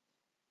 So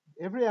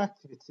every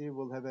activity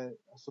will have a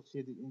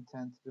associated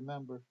intent.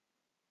 Remember,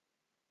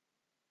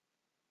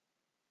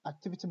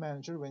 activity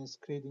manager, when it's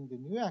creating the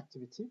new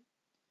activity,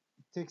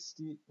 it takes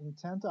the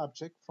intent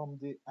object from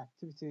the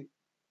activity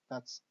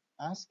that's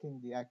asking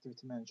the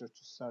activity manager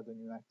to start a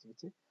new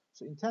activity.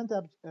 So intent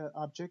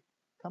object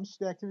comes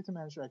to the activity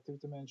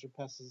manager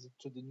passes it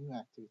to the new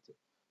activity.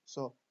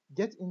 So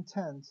get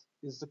intent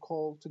is the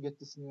call to get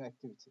this new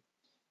activity.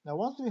 Now,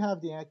 once we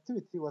have the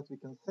activity, what we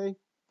can say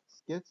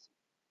is get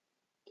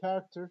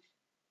character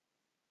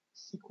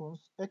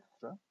sequence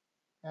extra.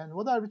 And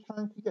what are we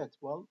trying to get?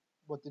 Well,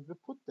 what did we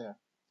put there?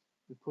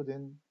 We put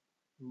in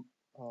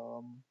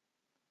um,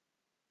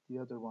 the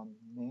other one,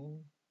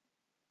 name,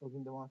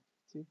 login demo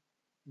activity,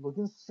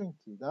 login string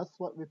key. That's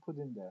what we put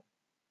in there.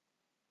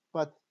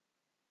 But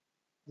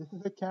this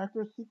is a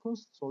character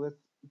sequence, so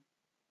let's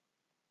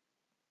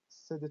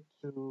set it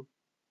to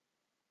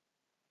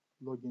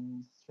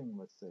login string,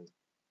 let's say.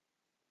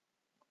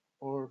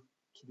 Or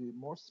to be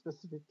more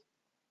specific,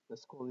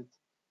 let's call it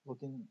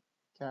login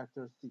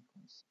character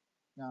sequence.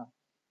 Now,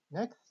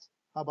 next,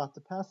 how about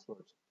the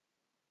password?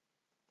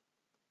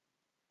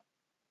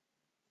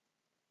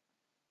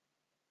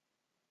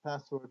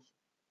 Password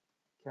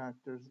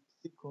character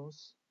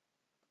sequence,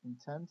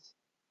 intent,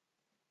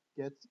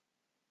 get,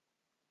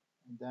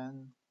 and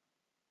then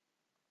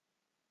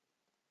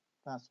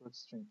password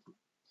string key.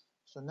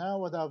 So now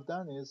what I've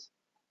done is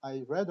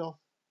I read off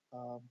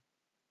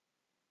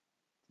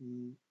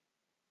the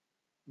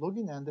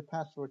login and the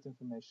password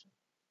information.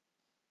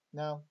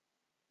 Now,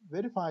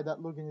 verify that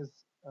login is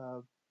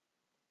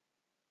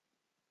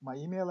my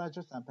email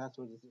address and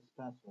password is this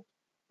password.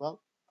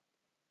 Well,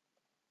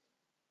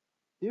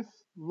 if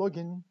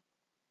login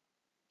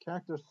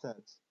character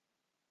set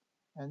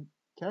and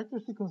character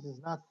sequence is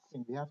not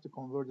string, we have to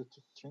convert it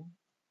to string,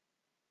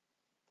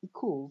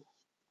 equals,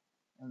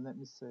 and let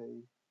me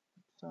say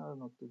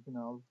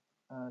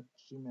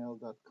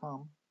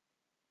sarah.gunal@gmail.com,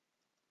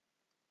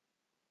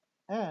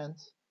 and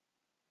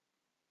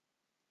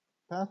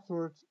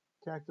password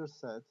character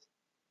set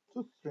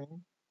to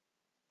string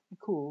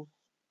equals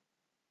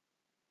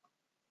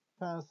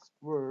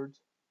password.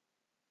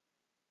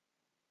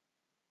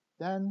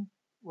 Then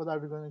what are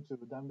we going to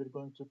do? Then we're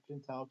going to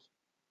print out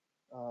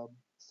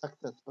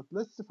success. But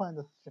let's define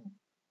the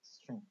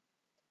string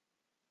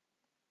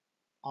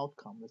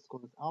outcome. Let's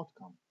call it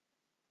outcome.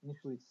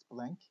 Initially it's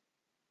blank,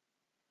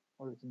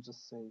 or we can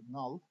just say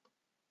null.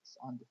 It's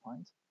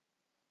undefined.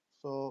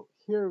 So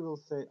here we'll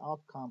say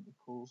outcome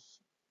equals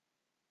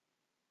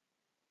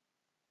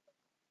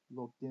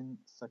logged in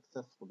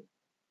successfully.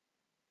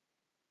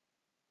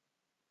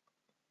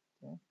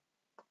 Okay.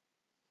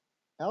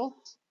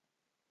 Else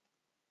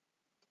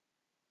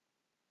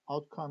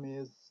outcome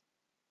is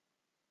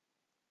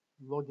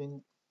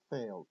login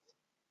failed.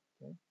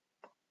 Okay.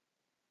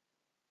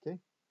 Okay.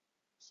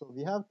 So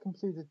we have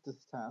completed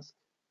this task.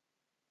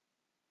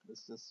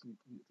 Let's just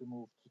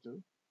remove to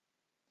do.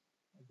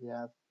 We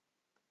have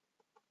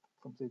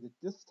completed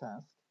this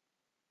task.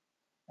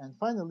 And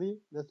finally,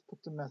 let's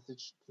put the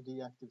message to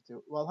the activity.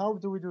 Well, how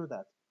do we do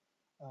that?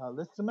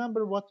 Let's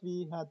remember what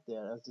we had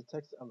there as the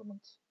text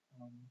element.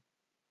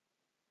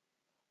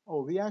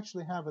 Oh, we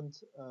actually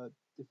haven't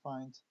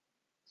defined,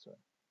 sorry,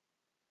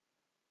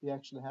 we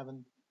actually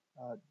haven't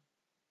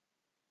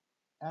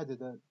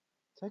added a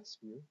text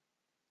view.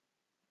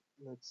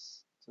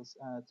 Let's just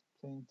add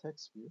plain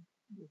text view,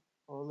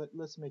 or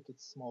let's make it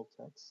small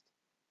text.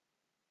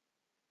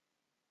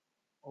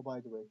 Oh, by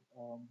the way,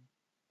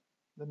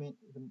 let me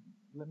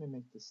let me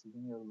make this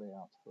linear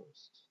layout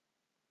first.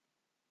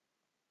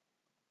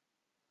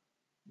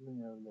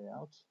 Linear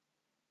layout.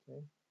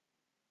 Okay.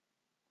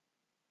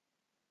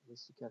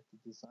 Let's look at the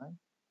design.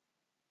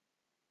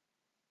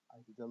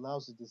 It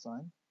allows the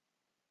design.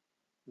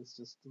 Let's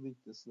just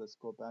delete this. Let's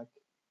go back.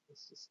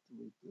 Let's just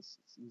delete this.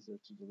 It's easier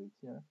to delete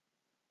here.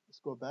 Let's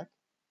go back.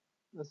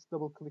 Let's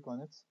double click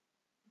on it.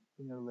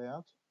 Linear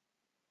layout.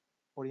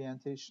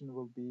 Orientation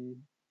will be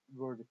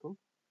vertical.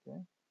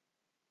 Okay.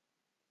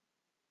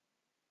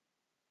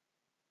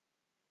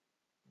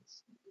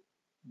 Let's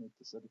make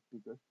this a bit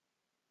bigger.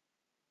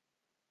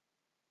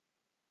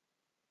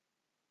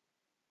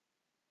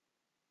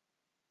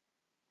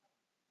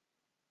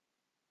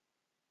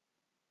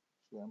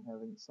 Actually, I'm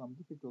having some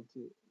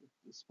difficulty with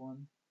this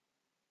one.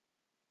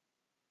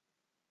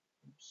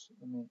 Oops.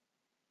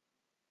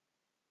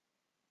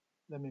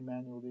 Let me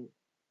manually.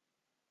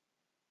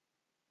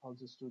 I'll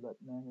just do that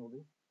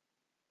manually.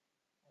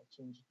 I'll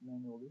change it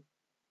manually.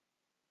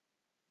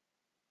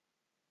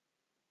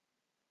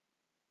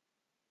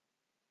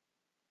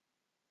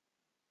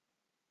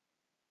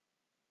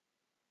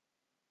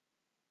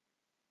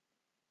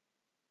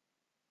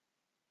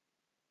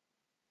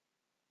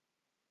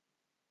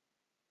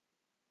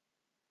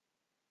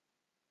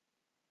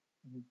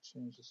 Let me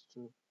change this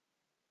to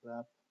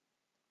wrap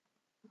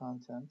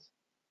content.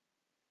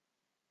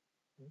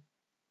 Okay.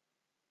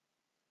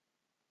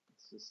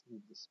 Let's just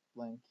leave this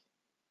blank.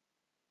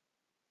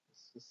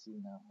 Let's just see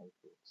now how it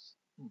works.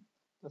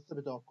 That's a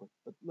bit awkward,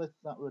 but let's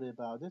not worry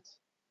about it.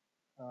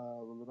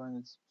 We'll run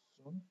it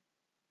soon.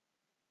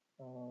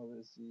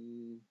 Where's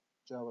the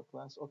Java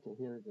class? Okay,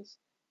 here it is.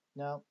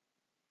 Now,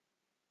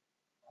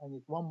 I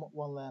need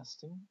one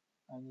last thing.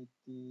 I need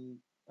the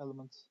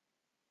element.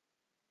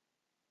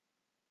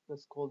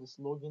 Let's call this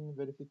login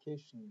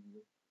verification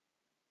view.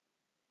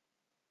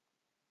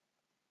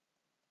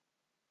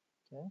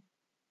 Okay.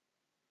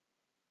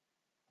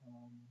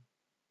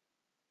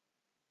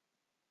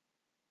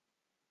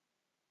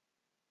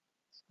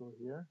 Let's go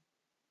here.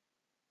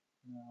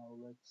 Now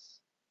let's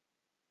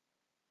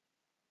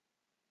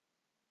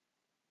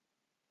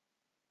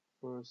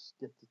first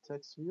get the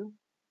text view.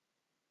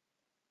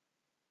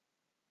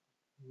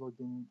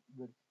 Login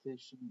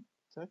verification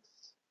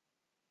text.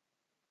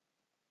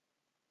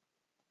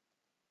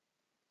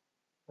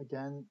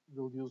 Again,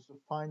 we'll use the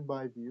find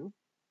by view.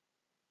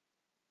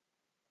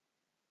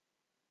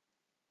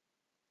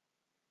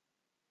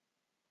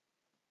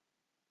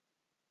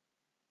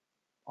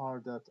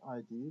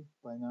 r.id.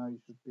 By now you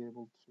should be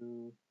able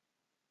to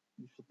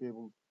to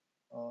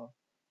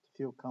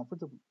feel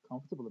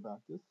comfortable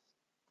about this.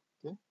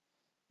 Okay.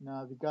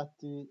 Now we got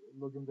the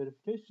login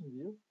verification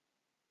view,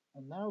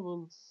 and now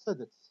we'll set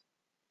it.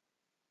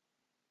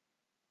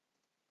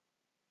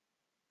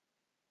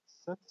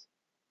 Set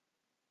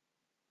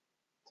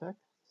text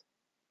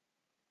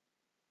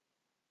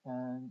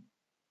and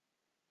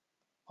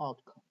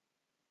outcome.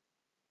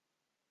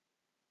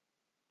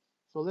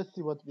 So let's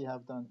see what we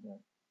have done here.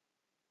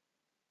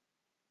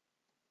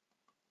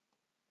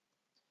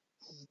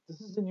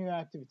 This is the new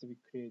activity we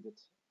created,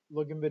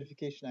 login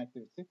verification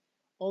activity.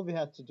 All we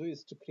had to do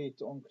is to create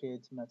the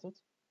onCreate method,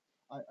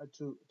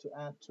 to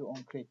add to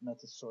onCreate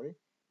method, sorry.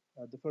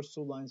 The first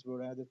two lines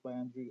were added by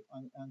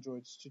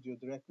Android Studio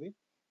directly.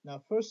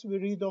 Now, first we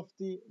read off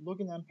the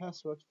login and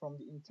password from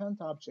the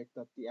intent object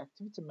that the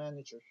activity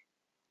manager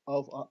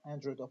of our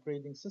Android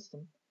operating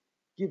system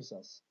gives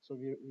us. So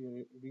we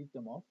read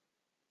them off.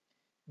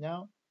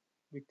 Now,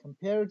 we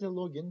compare the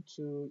login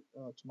to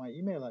my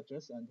email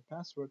address and the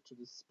password to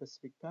the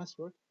specific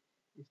password.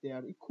 If they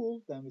are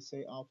equal, then we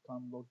say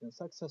outcome login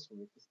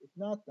successfully. If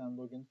not, then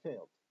login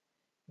failed.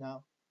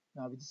 Now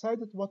we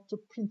decided what to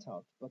print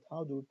out, but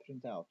how do we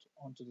print out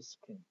onto the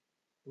screen?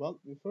 Well,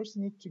 we first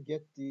need to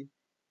get the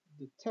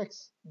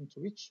text into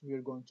which we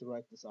are going to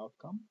write this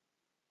outcome.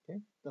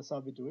 Okay, that's how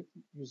we do it,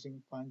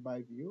 using find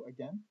by view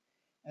again.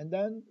 And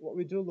then what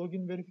we do,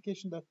 login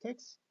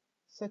verification.text,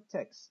 set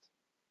text.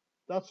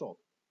 That's all.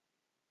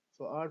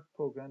 So our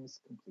program is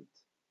complete.